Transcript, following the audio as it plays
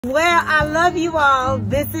Well, I love you all.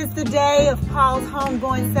 This is the day of Paul's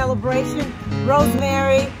homegoing celebration.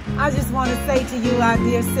 Rosemary, I just want to say to you, our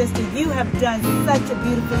dear sister, you have done such a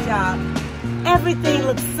beautiful job. Everything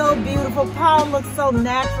looks so beautiful. Paul looks so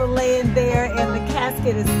natural laying there, and the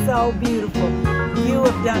casket is so beautiful. You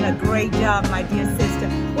have done a great job, my dear sister.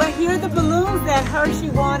 Well, here are the balloons that Hershey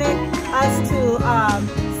wanted us to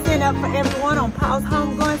send up for everyone on Paul's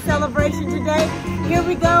homegoing celebration today. Here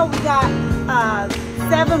we go. We got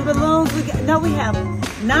 7 balloons. We have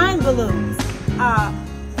 9 balloons.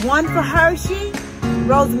 One for Hershey,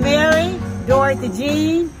 Rosemary, Dorothy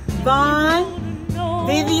Jean, Vaughn,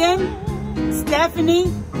 Vivian,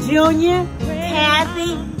 Stephanie, Junior,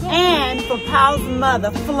 Kathy, and for Paul's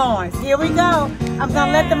mother, Florence. Here we go. I'm going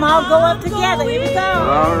to let them all go up together. Here we go.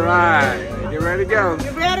 All right. Get ready to go.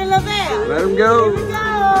 You ready, Lavelle? Let them go. Here we go.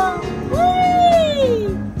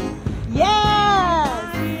 Whee!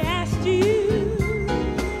 Yes!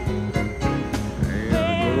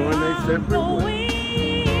 And going their separate